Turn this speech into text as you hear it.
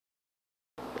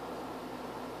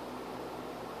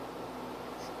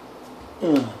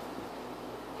Ugh.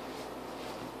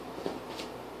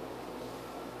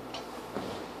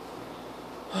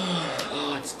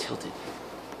 Oh, it's tilted.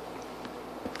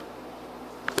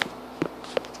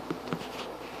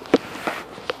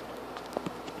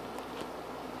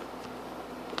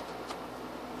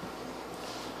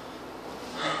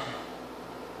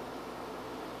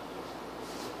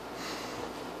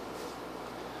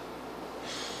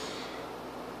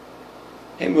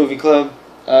 Hey, movie club.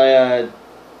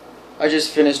 I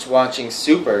just finished watching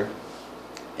Super,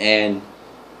 and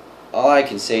all I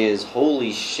can say is,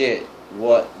 holy shit,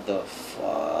 what the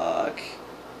fuck?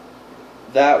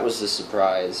 That was a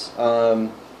surprise.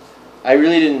 I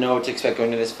really didn't know what to expect going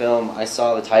to this film. I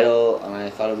saw the title, and I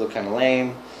thought it looked kind of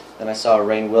lame. Then I saw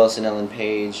Rainn Wilson, Ellen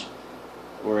Page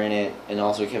were in it, and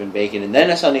also Kevin Bacon. And then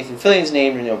I saw Nathan Fillion's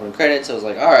name in the opening credits. I was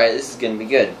like, alright, this is going to be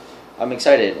good. I'm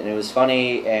excited. And it was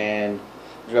funny, and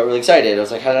I got really excited. I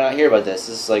was like, how did I not hear about this?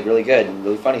 This is like really good and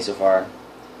really funny so far.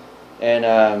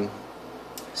 And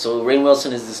so Rainn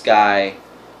Wilson is this guy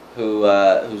who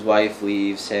whose wife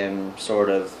leaves him sort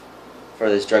of for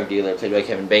this drug dealer played by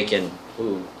Kevin Bacon,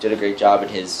 who did a great job in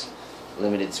his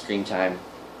limited screen time.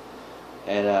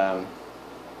 And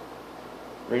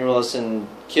Rainn Wilson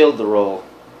killed the role,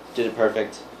 did it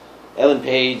perfect. Ellen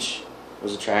Page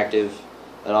was attractive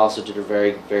and also did a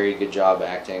very, very good job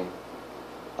acting.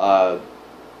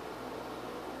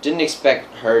 Didn't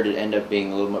expect her to end up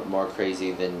being a little bit more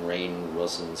crazy than Rainn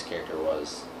Wilson's character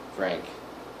was, Frank.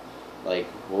 Like,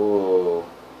 whoa.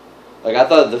 Like, I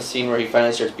thought the scene where he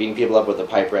finally starts beating people up with a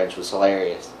pipe wrench was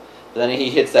hilarious. But then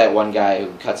he hits that one guy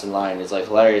who cuts in line. It's, like,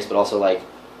 hilarious, but also, like,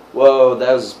 whoa,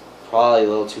 that was probably a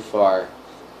little too far.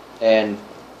 And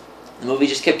the movie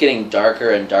just kept getting darker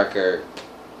and darker.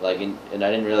 Like, and I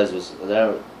didn't realize it was...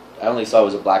 I only saw it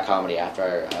was a black comedy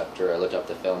after I looked up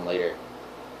the film later.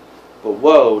 But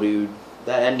whoa, dude,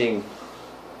 that ending...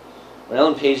 When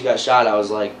Ellen Page got shot, I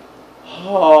was like,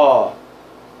 oh...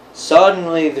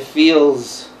 Suddenly the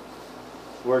feels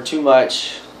were too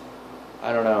much.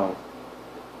 I don't know.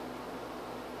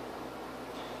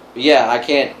 But yeah, I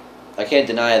can't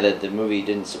deny that the movie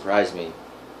didn't surprise me.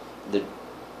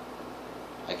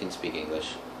 I can speak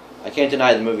English. I can't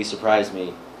deny the movie surprised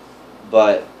me,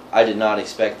 but I did not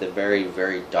expect the very,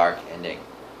 very dark ending.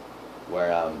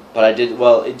 Where but I did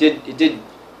well. It did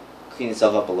clean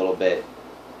itself up a little bit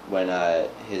when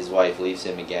his wife leaves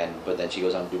him again, but then she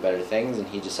goes on to do better things, and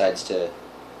he decides to.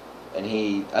 And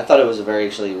I thought it was a very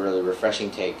actually really refreshing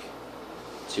take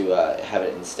to have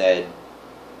it instead.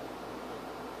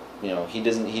 You know,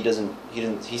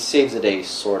 he saves the day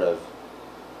sort of,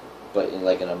 but in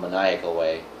a maniacal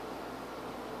way.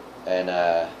 And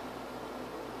the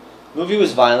movie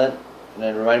was violent, and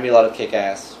it reminded me a lot of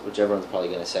Kick-Ass, which everyone's probably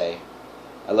going to say.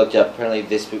 I looked up. Apparently,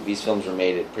 these films were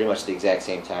made at pretty much the exact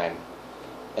same time,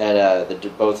 and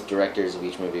both directors of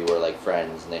each movie were like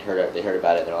friends, and they heard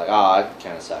about it. And they're like, "Oh, it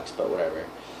kind of sucks, but whatever,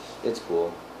 it's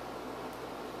cool."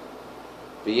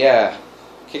 But yeah,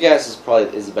 Kick-Ass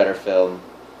is a better film,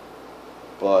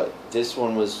 but this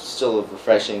one was still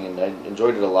refreshing, and I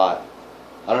enjoyed it a lot.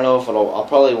 I don't know if I'll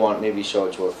probably maybe show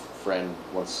it to a friend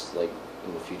once, like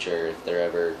in the future, if they're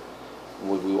ever.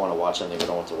 Would we want to watch something we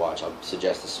don't want to watch? I'll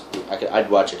suggest this.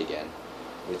 I'd watch it again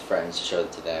with friends to show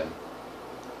it to them.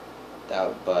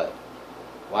 But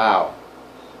wow.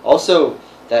 Also,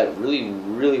 that really,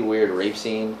 really weird rape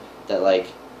scene that I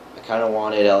kind of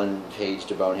wanted Ellen Page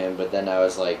to bone him, but then I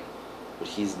was like, but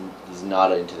he's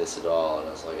not into this at all, and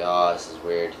I was like, oh, this is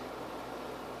weird.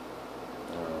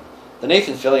 I don't know. The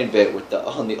Nathan Fillion bit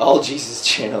on the All Jesus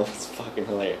channel was fucking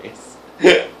hilarious.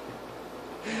 I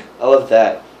love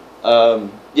that.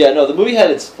 Yeah, no, the movie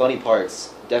had its funny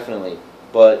parts, definitely,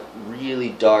 but really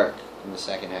dark in the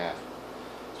second half.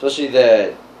 Especially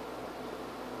the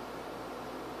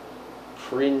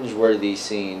cringe-worthy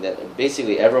scene that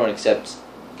basically everyone except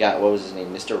what was his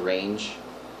name, Mr. Range,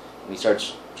 when he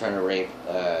starts trying to rape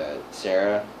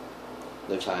Sarah,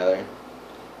 Liv Tyler.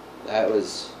 That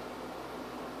was,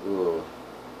 ooh.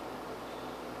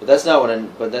 But that's not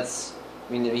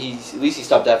I mean, at least he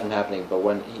stopped that from happening. But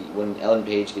when Ellen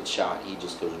Page gets shot, he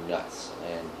just goes nuts.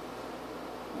 And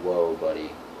whoa,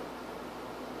 buddy,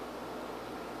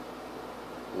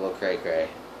 a little cray cray.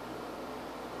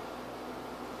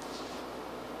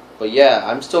 But yeah,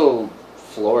 I'm still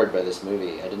floored by this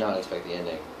movie. I did not expect the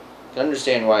ending. I can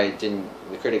understand why the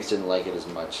critics didn't like it as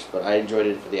much. But I enjoyed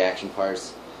it for the action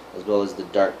parts, as well as the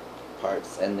dark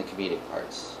parts and the comedic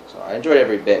parts. So I enjoyed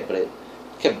every bit, but it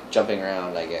kept jumping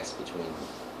around, I guess, between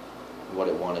what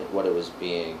it was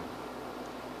being.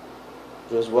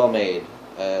 It was well made.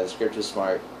 The script was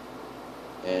smart,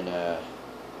 and it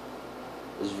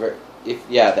was if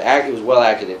the act it was well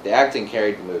acted. If the acting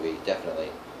carried the movie, definitely.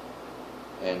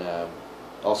 And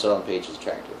also Ellen Page is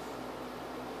attractive.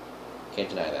 Can't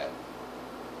deny that.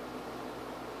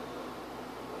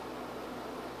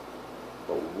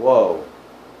 But whoa.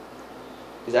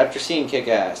 Because after seeing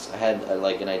Kick-Ass, I had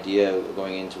like an idea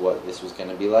going into what this was going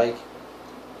to be like,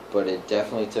 but it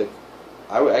definitely took,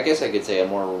 I guess I could say, a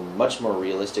much more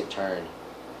realistic turn.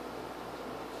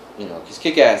 You know, because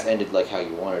Kick-Ass ended like how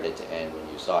you wanted it to end when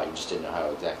you saw it. You just didn't know how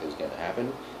exactly it was going to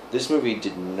happen. This movie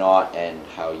did not end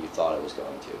how you thought it was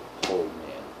going to. Oh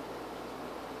man.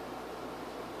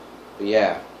 But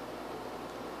yeah,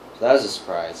 so that was a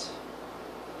surprise.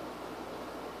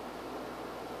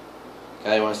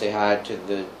 Guy, you want to say hi to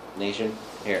the nation?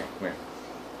 Here, come here.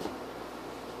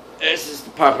 This is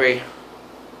the puppy.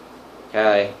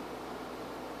 Callie.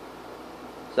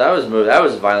 So that was a movie. That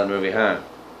was a violent movie, huh?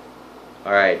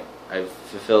 Alright, I've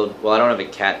fulfilled... Well, I don't have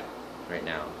a cat right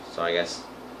now, so I guess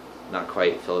not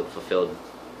quite fulfilled,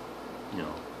 you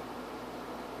know,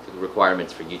 the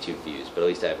requirements for YouTube views, but at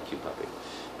least I have a cute puppy.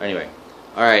 Anyway,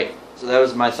 alright, so that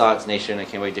was my thoughts, nation. I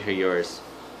can't wait to hear yours.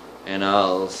 And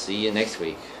I'll see you next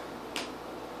week.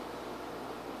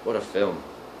 What a film.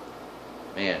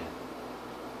 Man.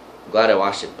 I'm glad I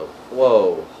watched it, but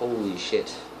whoa, holy shit.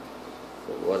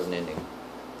 What an ending.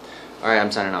 Alright,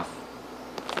 I'm signing off.